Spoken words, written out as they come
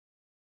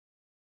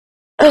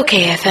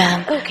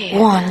OKFM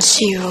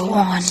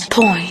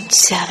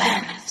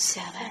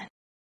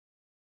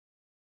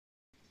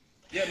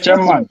 101.7.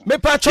 Chairman, me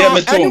pacho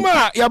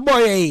anima ya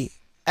boy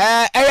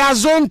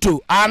Azonto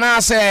ana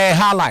say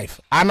high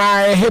life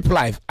ana hip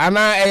life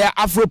ana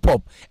afro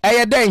pop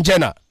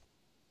denjena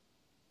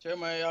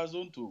Chairman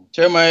Azonto.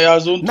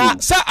 na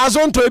sa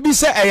Azonto ebi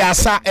se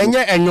asa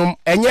enye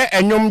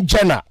enyom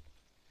jena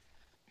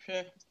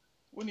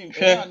Unim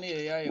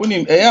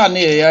eya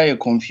na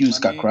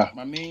confused kakra.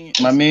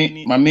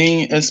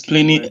 Mame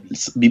explain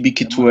bibi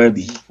kitwa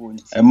bi.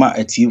 Ema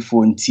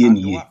atiefo ntie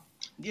ne.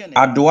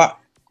 Adoa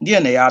die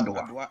na ya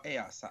adoa.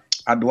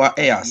 Adoa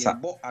asa.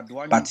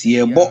 But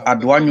ye bo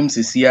adoa nyum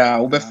sesia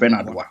wo be friend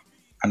adoa.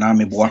 Ana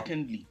meboa.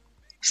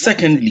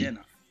 Secondly,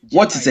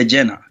 what is a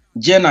genre?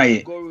 Genre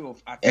is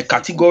a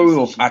category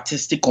of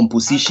artistic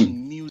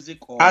composition,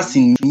 as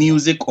in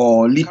music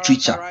or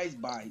literature,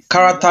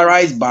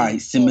 characterized by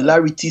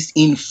similarities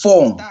in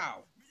form,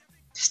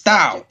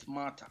 style,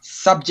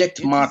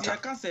 subject matter.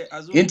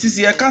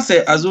 Inti I can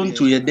say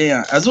Azonto ye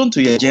there,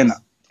 Azonto ye genre,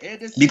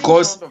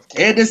 because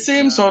the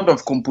same sort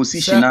of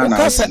composition.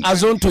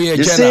 Azonto ye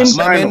genre.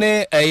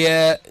 Mamene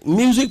a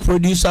music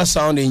producer,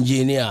 sound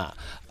engineer.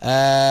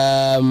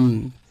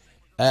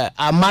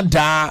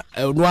 Amada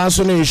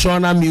Nuanso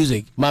Shona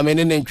music.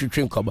 Mamene and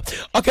Trin cover.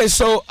 Okay,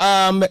 so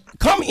come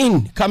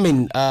in,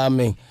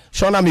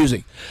 Shona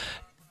music.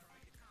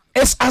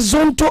 Is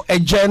Azonto a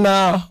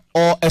genre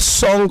or a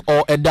song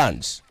or a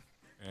dance?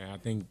 I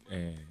think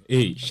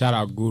hey, shout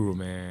out Guru,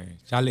 man.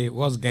 Charlie,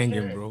 what's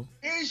ganging, bro?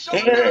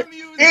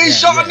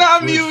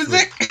 Shona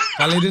music.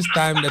 Charlie, this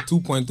time the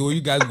 2.0,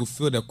 you guys go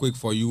feel the quick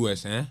for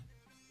US, eh?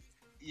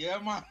 Yeah,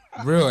 man.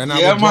 Bro, and I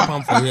will drop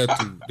them for here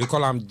too. They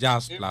call them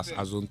Jazz plus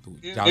Azonto.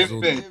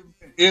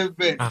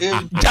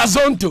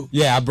 Jazonto.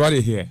 Yeah, I brought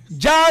it here.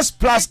 Jazz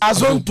plus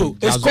Azonto.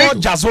 It's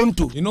called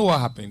Jazonto. You know what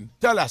happened?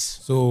 Tell us.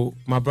 So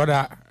my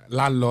brother,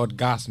 landlord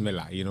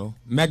Gasmilla,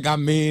 mega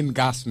main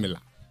Gasmilla,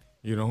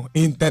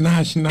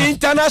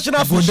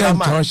 international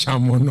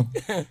fisherman.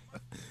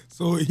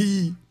 So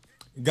he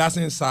gas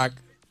in sack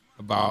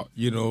about,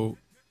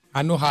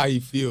 I know how he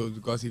feels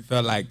because he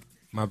felt like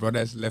my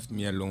brothers left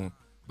me alone.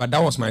 But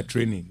that was my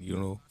training,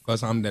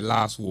 because I'm the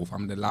last wolf.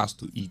 I'm the last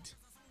to eat.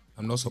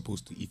 I'm not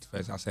supposed to eat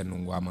first. I said, no,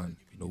 man,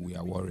 we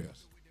are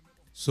warriors.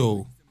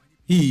 So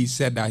he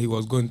said that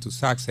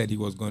Sack said he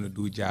was going to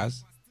do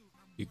jazz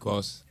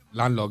because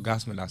landlord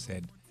Gasmilla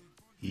said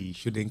he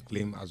shouldn't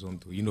claim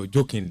Azonto,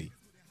 jokingly.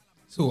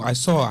 So I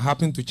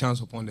happened to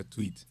chance upon the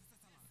tweet.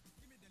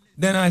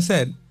 Then I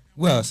said,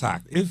 well,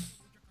 Sack, if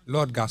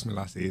Lord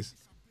Gasmilla says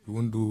you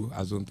won't do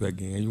Azonto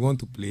again and you want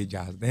to play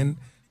jazz, then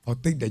I'll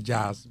take the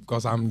jazz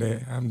because I'm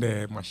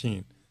the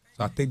machine.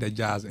 So I take the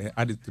jazz and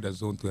add it to the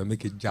Zonto and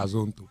make it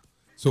Jazonto.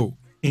 So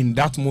in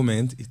that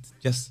moment, it's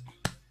just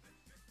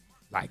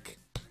like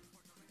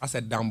I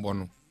said, damn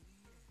bono,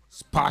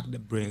 spark the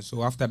brain.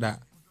 So after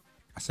that,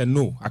 I said,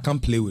 no, I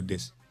can't play with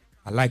this.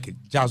 I like it,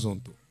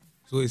 Jazonto.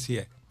 So it's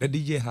here. The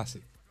DJ has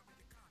it.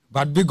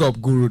 But big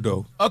up Guru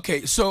though.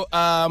 Okay, so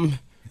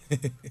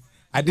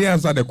I didn't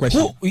answer the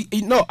question.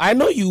 No, I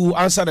know you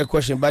answered the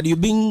question, but you're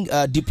being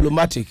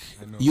diplomatic.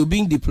 You're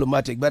being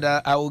diplomatic, but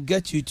I will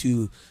get you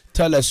to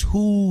tell us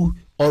who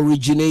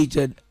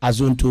originated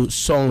Azonto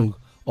song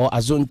or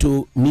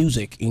Azonto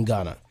music in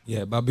Ghana.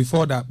 Yeah, but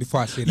before I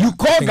say that, you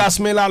call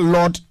Gasmilla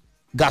Lord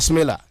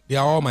Gasmilla. They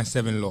are all my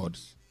 7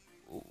 lords.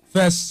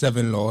 First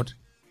 7 lord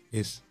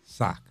is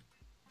Sack.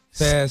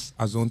 First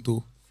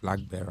Azonto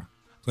flag bearer.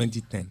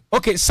 2010.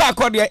 Okay,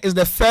 Sarkodia is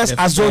the first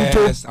Azonto.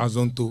 First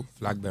Azonto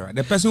flag bearer.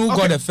 The person who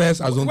got the first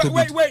Azonto.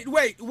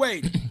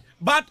 Wait.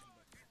 But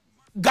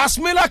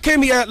Gasmilla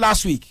came here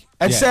last week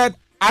and said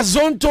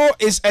Azonto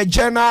is a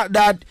genre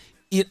that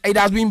it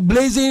has been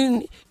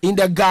blazing in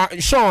the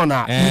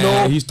Shona.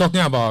 He's talking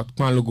about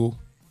Pan Logo.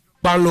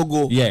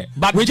 Yeah.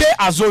 But which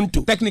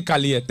Azonto?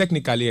 Technically,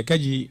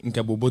 Keji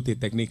Nkebobote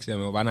techniques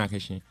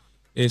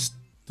is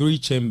 3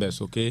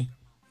 chambers, okay?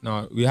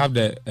 Now we have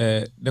the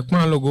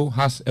Kwan logo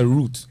has a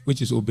root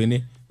which is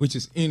Obene, which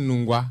is in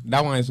Nungwa.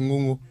 That one is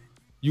Ngungu.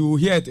 You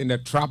hear it in the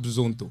trap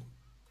zonto.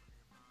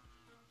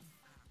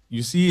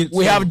 You see it.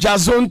 We have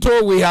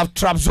Jazonto, we have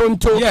trap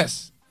zonto.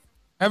 Yes,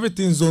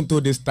 everything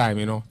zonto this time.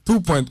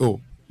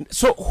 2.0.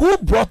 So who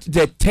brought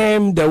the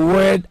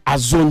word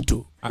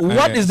Azonto?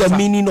 What is the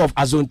meaning of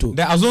Azonto?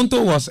 The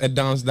Azonto was a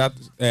dance that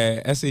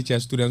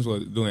SHS students were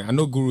doing. I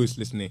know Guru is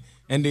listening,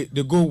 and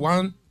they go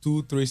 1,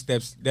 2, 3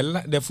 steps.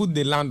 The foot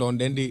they land on,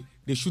 then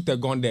they shoot a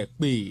gun there.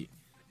 Pay.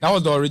 That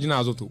was the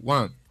original Azonto.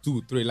 1,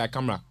 2, 3, like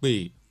camera.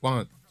 Pay.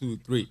 1, 2,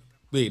 3.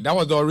 Pay. That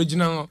was the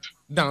original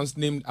dance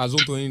named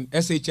Azonto in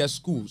SHS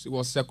schools. It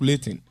was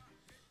circulating.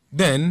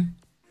 Then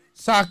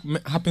Sack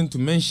happened to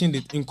mention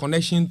it in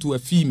connection to a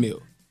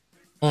female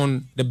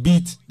on the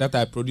beat that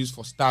I produced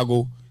for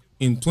Stargo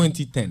in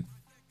 2010.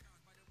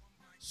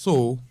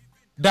 So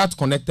that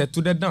connected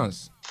to the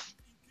dance.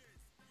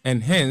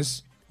 And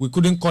hence, we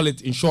couldn't call it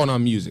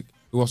Inshona music.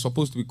 It was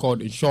supposed to be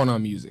called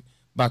Inshona music.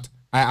 But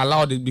I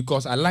allowed it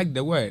because I liked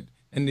the word.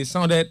 And it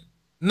sounded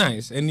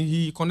nice. And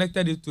he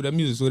connected it to the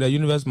music. So the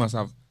universe must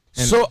have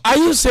So are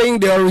you saying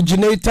the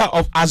originator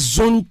of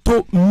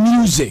Azonto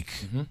music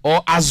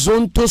or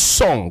Azonto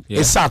song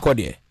is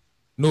Sarkodie?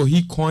 No,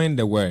 he coined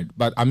the word.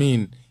 But I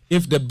mean,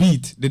 if the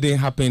beat didn't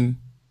happen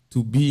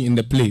to be in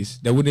the place,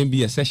 there wouldn't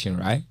be a session,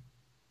 right?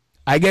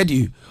 I get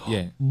you.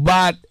 Yeah.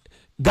 But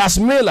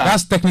Gasmilla,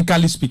 that's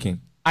technically speaking.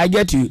 I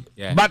get you.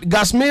 Yeah. But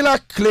Gasmilla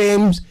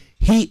claims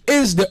he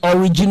is the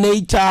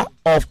originator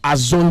of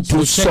Azonto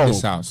so song. Check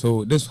this out.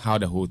 So this is how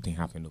the whole thing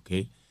happened,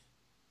 okay?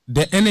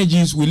 The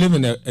energies, we live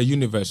in a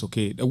universe,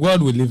 okay? The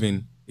world we live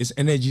in is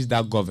energies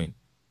that govern.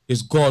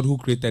 It's God who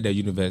created the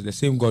universe. The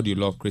same God you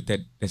love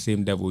created the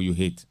same devil you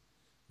hate,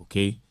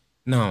 okay?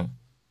 Now,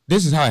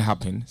 this is how it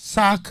happened.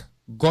 Sark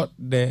got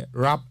the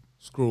rap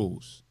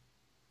scrolls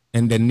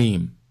and the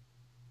name.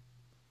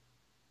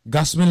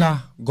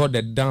 Gasmilla got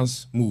the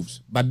dance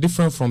moves, but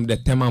different from the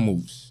Tema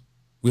moves.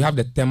 We have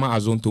the Tema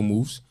Azonto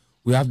moves,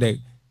 we have the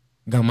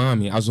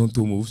Gamami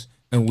Azonto moves,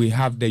 and we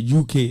have the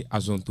UK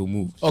Azonto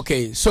moves.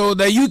 Okay, so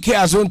the UK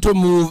Azonto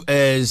move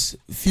is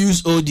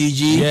Fuse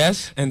ODG.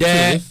 Yes, and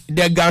the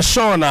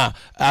Gashona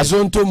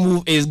Azonto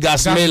move is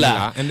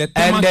Gasmilla. And the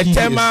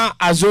Tema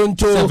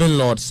Azonto 7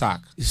 Lord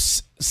Sark.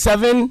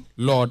 7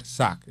 Lord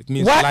Sark. It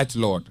means light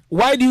Lord.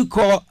 Why do you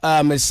call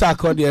a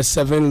Sark or the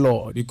 7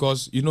 Lord?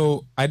 Because, you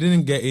know, I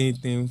didn't get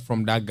anything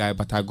from that guy,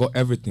 but I got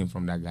everything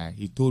from that guy.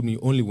 He told me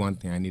only one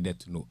thing I needed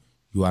to know.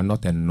 You are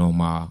not a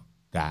normal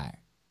guy.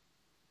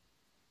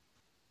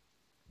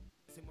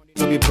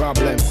 No be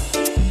problem.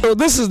 So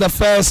this is the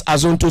first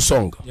Azonto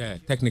song. Yeah,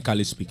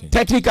 technically speaking.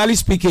 Technically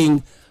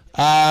speaking,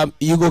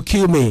 You Go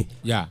Kill Me.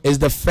 Yeah, is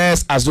the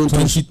first Azonto.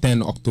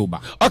 2010 October.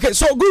 Okay,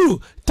 so Guru,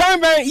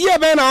 time when year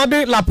when I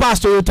did La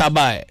Paz Toyota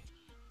buy.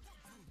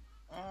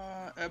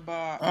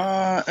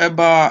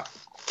 About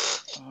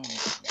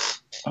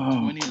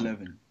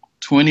 2011.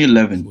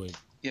 2011.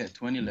 Yeah,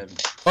 2011.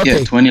 Okay, yeah,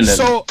 2011.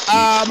 So,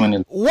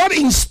 2011. What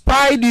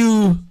inspired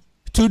you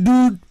to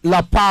do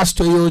La Paz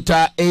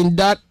Toyota in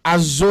that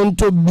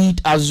Azonto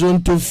beat,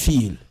 Azonto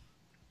feel?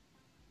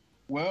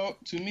 Well,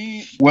 to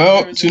me,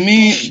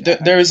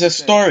 there is a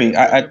story.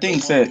 I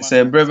think say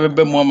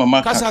breve more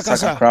mama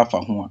sakra fa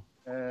ho.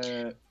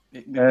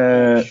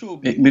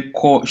 Me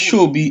ko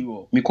show bi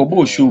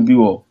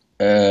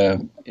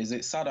is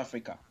it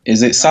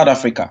South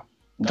Africa?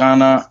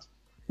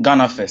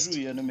 Ghana first.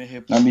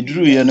 Na me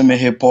drew ye no me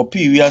hip hop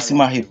we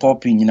asima hip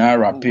hop nyina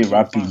rap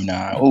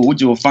nyina. Oh, wo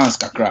je fans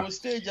kakra.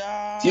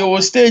 Ti o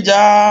stage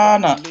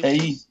na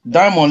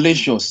Diamond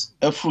Licious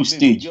through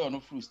stage.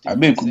 I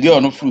be could get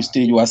on through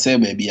stage was say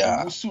baby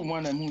ah. Wusu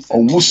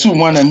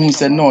one and who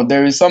said no,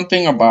 there is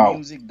something about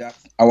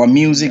our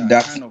music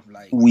that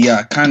we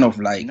are kind of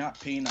like not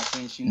paying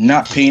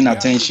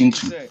attention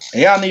to.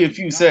 Yeah, if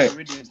you say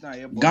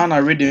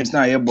Ghana rhythms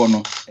na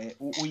ebono.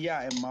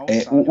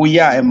 We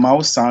are a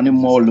mouse sounding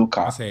more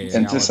local.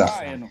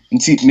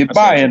 Nti me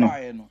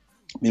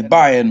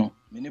buy no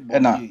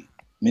na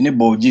mini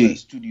boje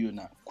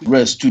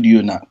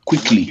studio na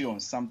quickly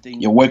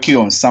you're working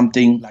on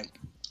something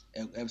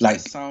like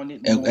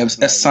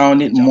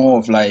sounded more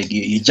of like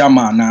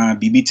jama na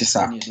bibi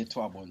tisa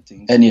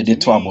any the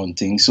twabon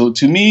thing. So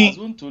to me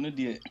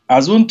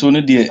Azonto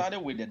no there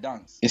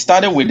it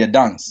started with the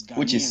dance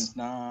which is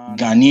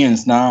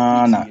Ghanaians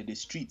na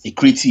a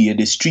creative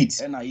the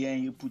streets and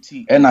you put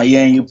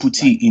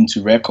it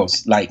into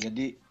records like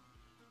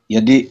you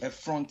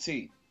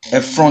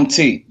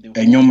effronte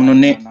enyom no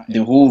ne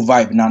the whole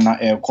vibe na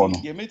aircon.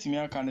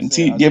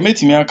 Nti the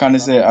metimi aka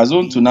say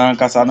Azonto na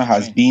nkasa na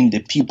has been the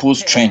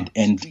people's trend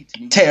and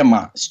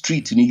tema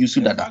street ni use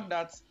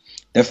that.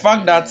 The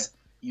fact that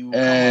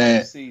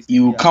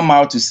you come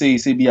out to say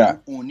bia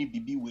who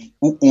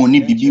only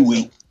bibi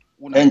we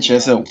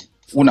enche say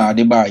una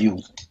ade ba you.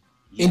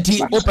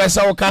 Nti o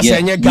pesa o ka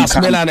say nye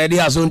Gasmilla na dey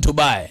Azonto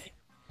buy.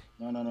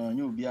 No,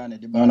 you bia na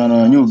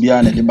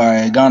dey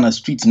buy Ghana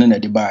street na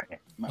dey buy.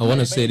 I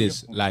want to say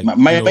this, like,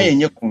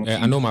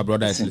 I know my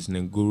brother is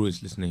listening, Guru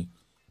is listening.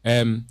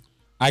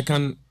 I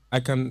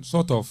can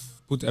sort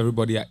of put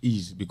everybody at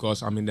ease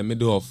because I'm in the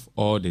middle of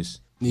all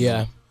this.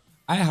 Yeah.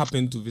 I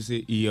happened to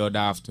visit the other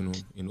afternoon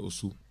in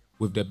Osu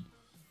with the,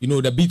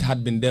 the beat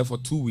had been there for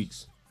 2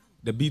 weeks.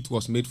 The beat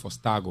was made for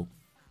Stargo.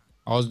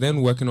 I was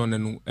then working on a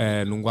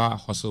Nungwa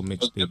Hustle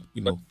mixtape,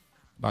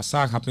 But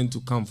Sark happened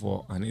to come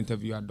for an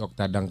interview at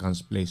Dr.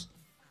 Duncan's place.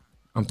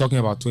 I'm talking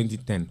about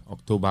 2010,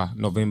 October,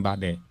 November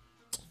there.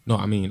 No,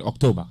 I mean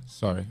October.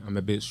 Sorry, I'm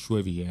a bit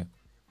swervy here.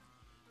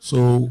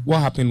 So what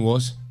happened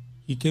was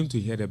he came to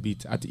hear the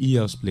beat at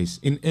EL's place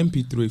in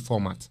MP3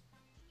 format.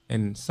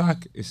 And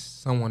Sark is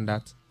someone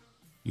that,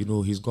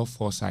 he's got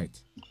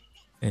foresight.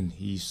 And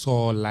he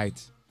saw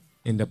light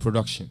in the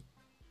production.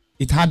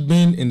 It had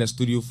been in the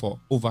studio for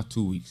over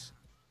 2 weeks.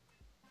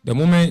 The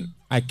moment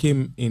I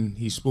came in,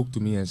 he spoke to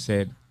me and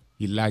said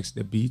he likes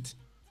the beat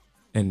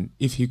and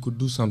if he could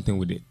do something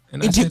with it.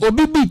 And I said,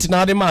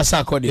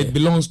 it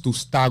belongs to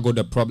Stargo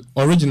the problem.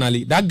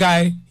 Originally, that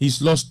guy,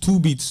 he's lost 2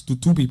 beats to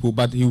 2 people,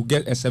 but he will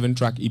get a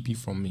 7-track EP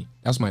from me.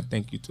 That's my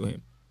thank you to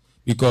him.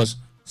 Because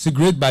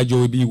Cigarette by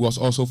Joey B was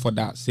also for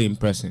that same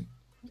person.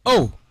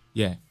 Oh.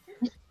 Yeah.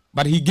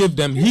 But he gave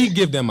them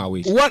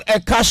away. What a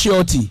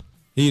casualty.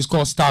 He is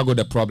called Stargo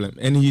the Problem,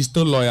 and he's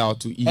still loyal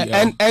to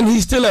EL. And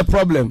he's still a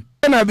problem.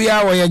 When I be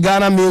our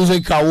Ghana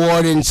Music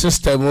Awarding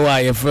system, who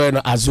I refer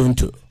to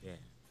Azonto.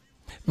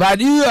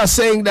 But you are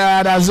saying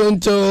that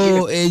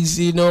Azonto is,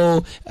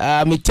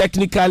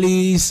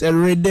 technically is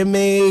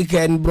rhythmic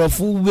and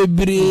brofu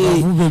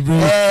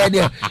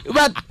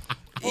but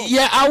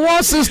yeah,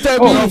 our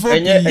system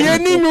you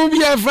need to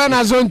be a friend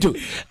Azonto.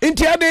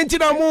 Intia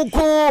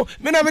Muko,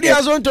 Minamidi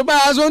Azonto by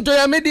Azonto,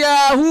 ya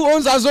media who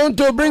owns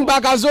Azonto, bring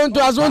back Azonto.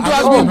 Azonto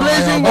has been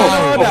blazing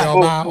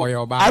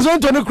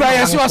Azonto no cry,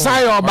 as you are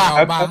saying,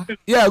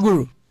 yeah,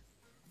 Guru.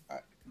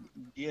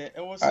 Yeah,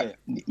 it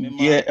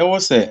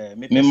was a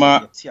me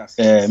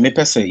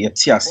pese ye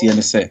tias ye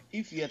ne say.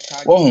 If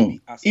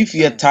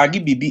you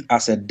tag Bibi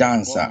as a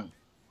dancer,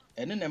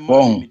 and then a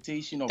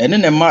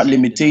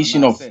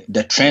limitation of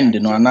the trend,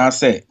 and I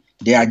say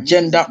the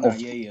agenda of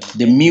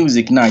the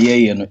music now,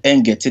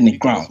 and getting the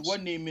grounds.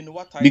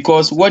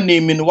 Because what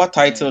name in what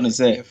title is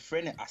say,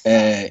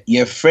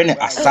 your friend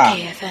Asa,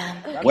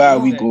 where are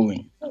we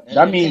going?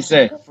 That means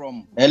a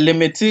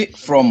limited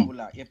from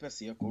a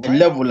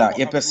level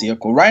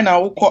right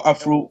now we call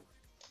Afro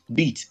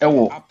beat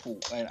Apple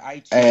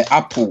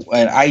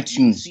and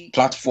iTunes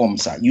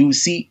platforms you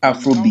see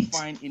Afro beat,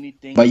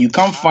 but you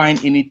can't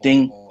find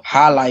anything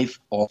high life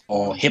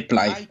or hip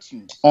life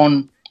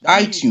on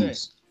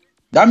iTunes.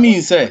 That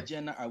means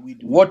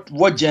what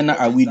genre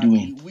are we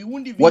doing?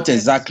 What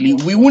exactly?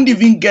 We won't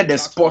even get the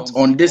spot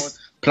on these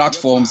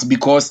platforms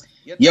because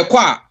you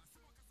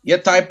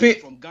type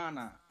it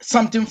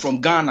something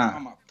from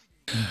Ghana,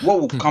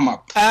 what will come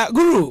up?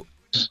 Guru,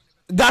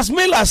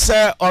 Gasmilla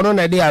said, "On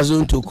a day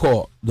Azonto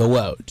call the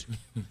world."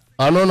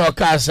 On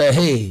a say,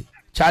 "Hey,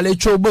 Charlie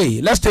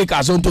Chobe, let's take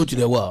Azonto to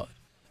the world."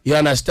 You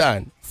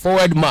understand?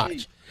 Forward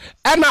march.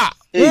 And now,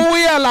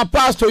 we are la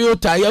past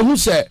Toyota. Who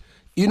said,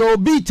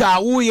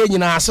 beta we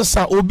in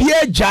assasa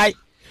obie jai.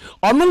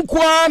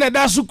 Onunkwa na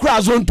da sukra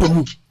Azonto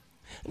mu.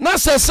 Na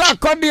se sa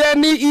kode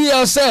ni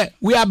EL say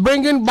we are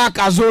bringing back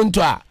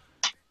Azonto.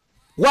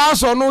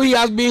 Whilst he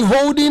has been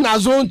holding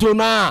Azonto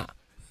now.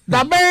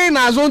 The main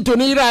Azonto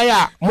ni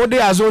raya, mode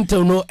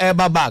Azonto no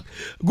eba back.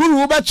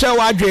 Guru uba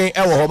chewa dwen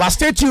ewo, but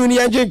stay tuned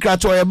engine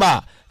krato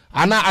eba.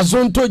 Ana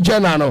Azonto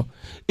jena no.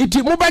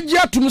 Iti muba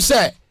jia tum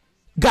se,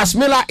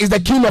 Gasmilla is the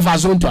king of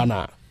Azonto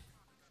ana.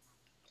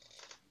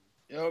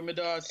 Yo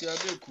mida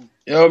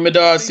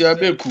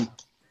siabeku.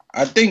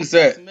 I think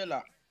say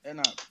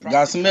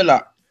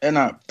Gasmilla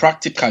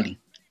practically.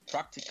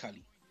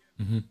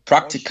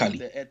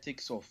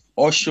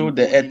 Also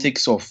the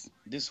ethics of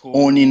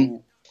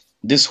owning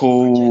this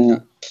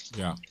whole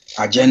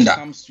agenda.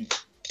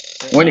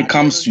 When it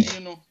comes to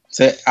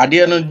say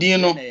Adiano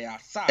Dino,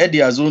 Eddie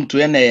Azonto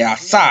ene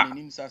asa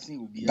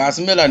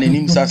Gasmilla ne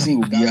nimsa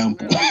sin obi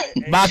ampo.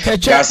 But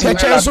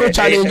Gasmilla so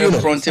challenge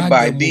confronted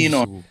by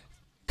Dino.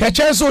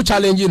 So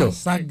challenge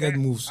Sad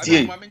moves.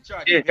 I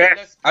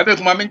beg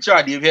my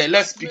here.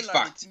 Let's speak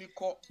fact.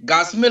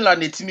 Gasmilla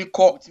netimi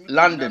ko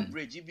London.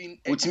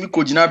 Utimi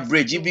ko jina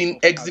bridge even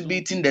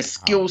exhibiting the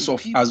skills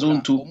of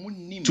Azonto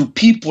to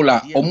people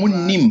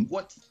omunim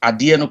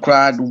adieno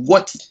crowd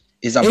what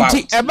is about.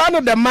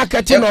 About the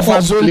marketing of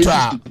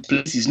Azonto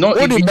places not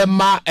even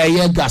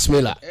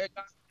Gasmilla.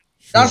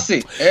 That's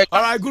it.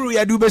 All right, Guru,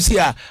 ya do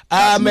besia.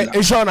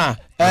 Shona,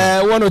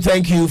 want to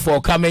thank you for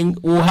coming.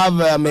 We'll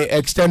have an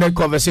extended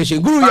conversation.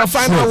 Guru, your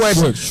final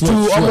words to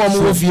Omo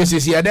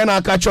Mufie here. Then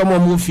I'll catch Omo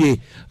Mufie.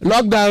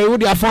 Lockdown,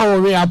 would you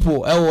find a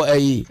Apple,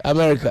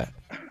 America?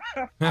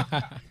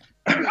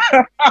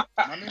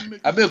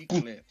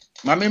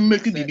 Mami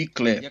make it be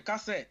clear.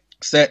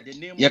 Say,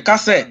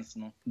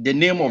 the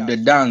name of the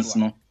dance,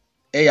 no.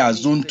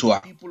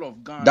 Azonto.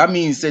 That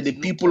means the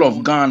people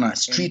of Ghana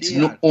street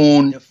no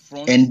own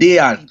and they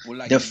are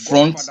the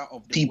front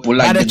people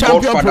like the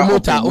champion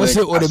promoter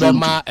also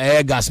Odebema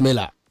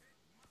Gasmilla.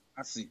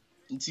 I see.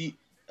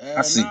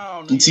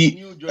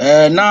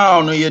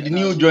 Now no the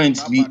new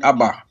joints be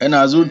Abba and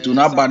Azonto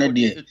na Abba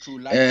ne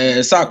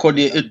Sako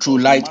de a true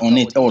light on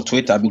it or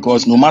Twitter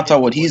because no matter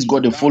what he's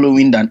got the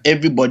following than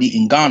everybody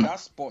in Ghana.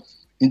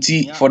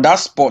 For that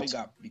spot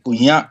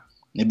here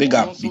ne big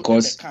up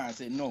because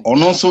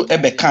on also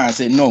Ebeka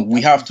say no, we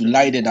have to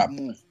light it up.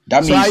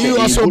 That so means are you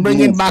also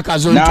bringing back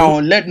Azonto? Now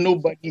let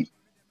nobody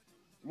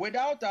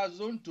without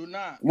Azonto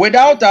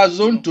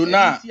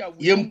na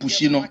yem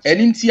pushino and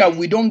intia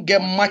we don't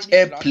get much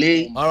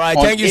airplay. All right,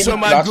 thank you so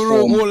much,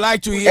 Guru. We would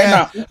like to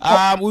hear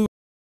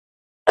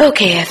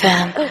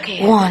okayfm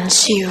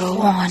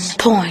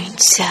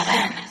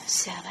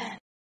 101.7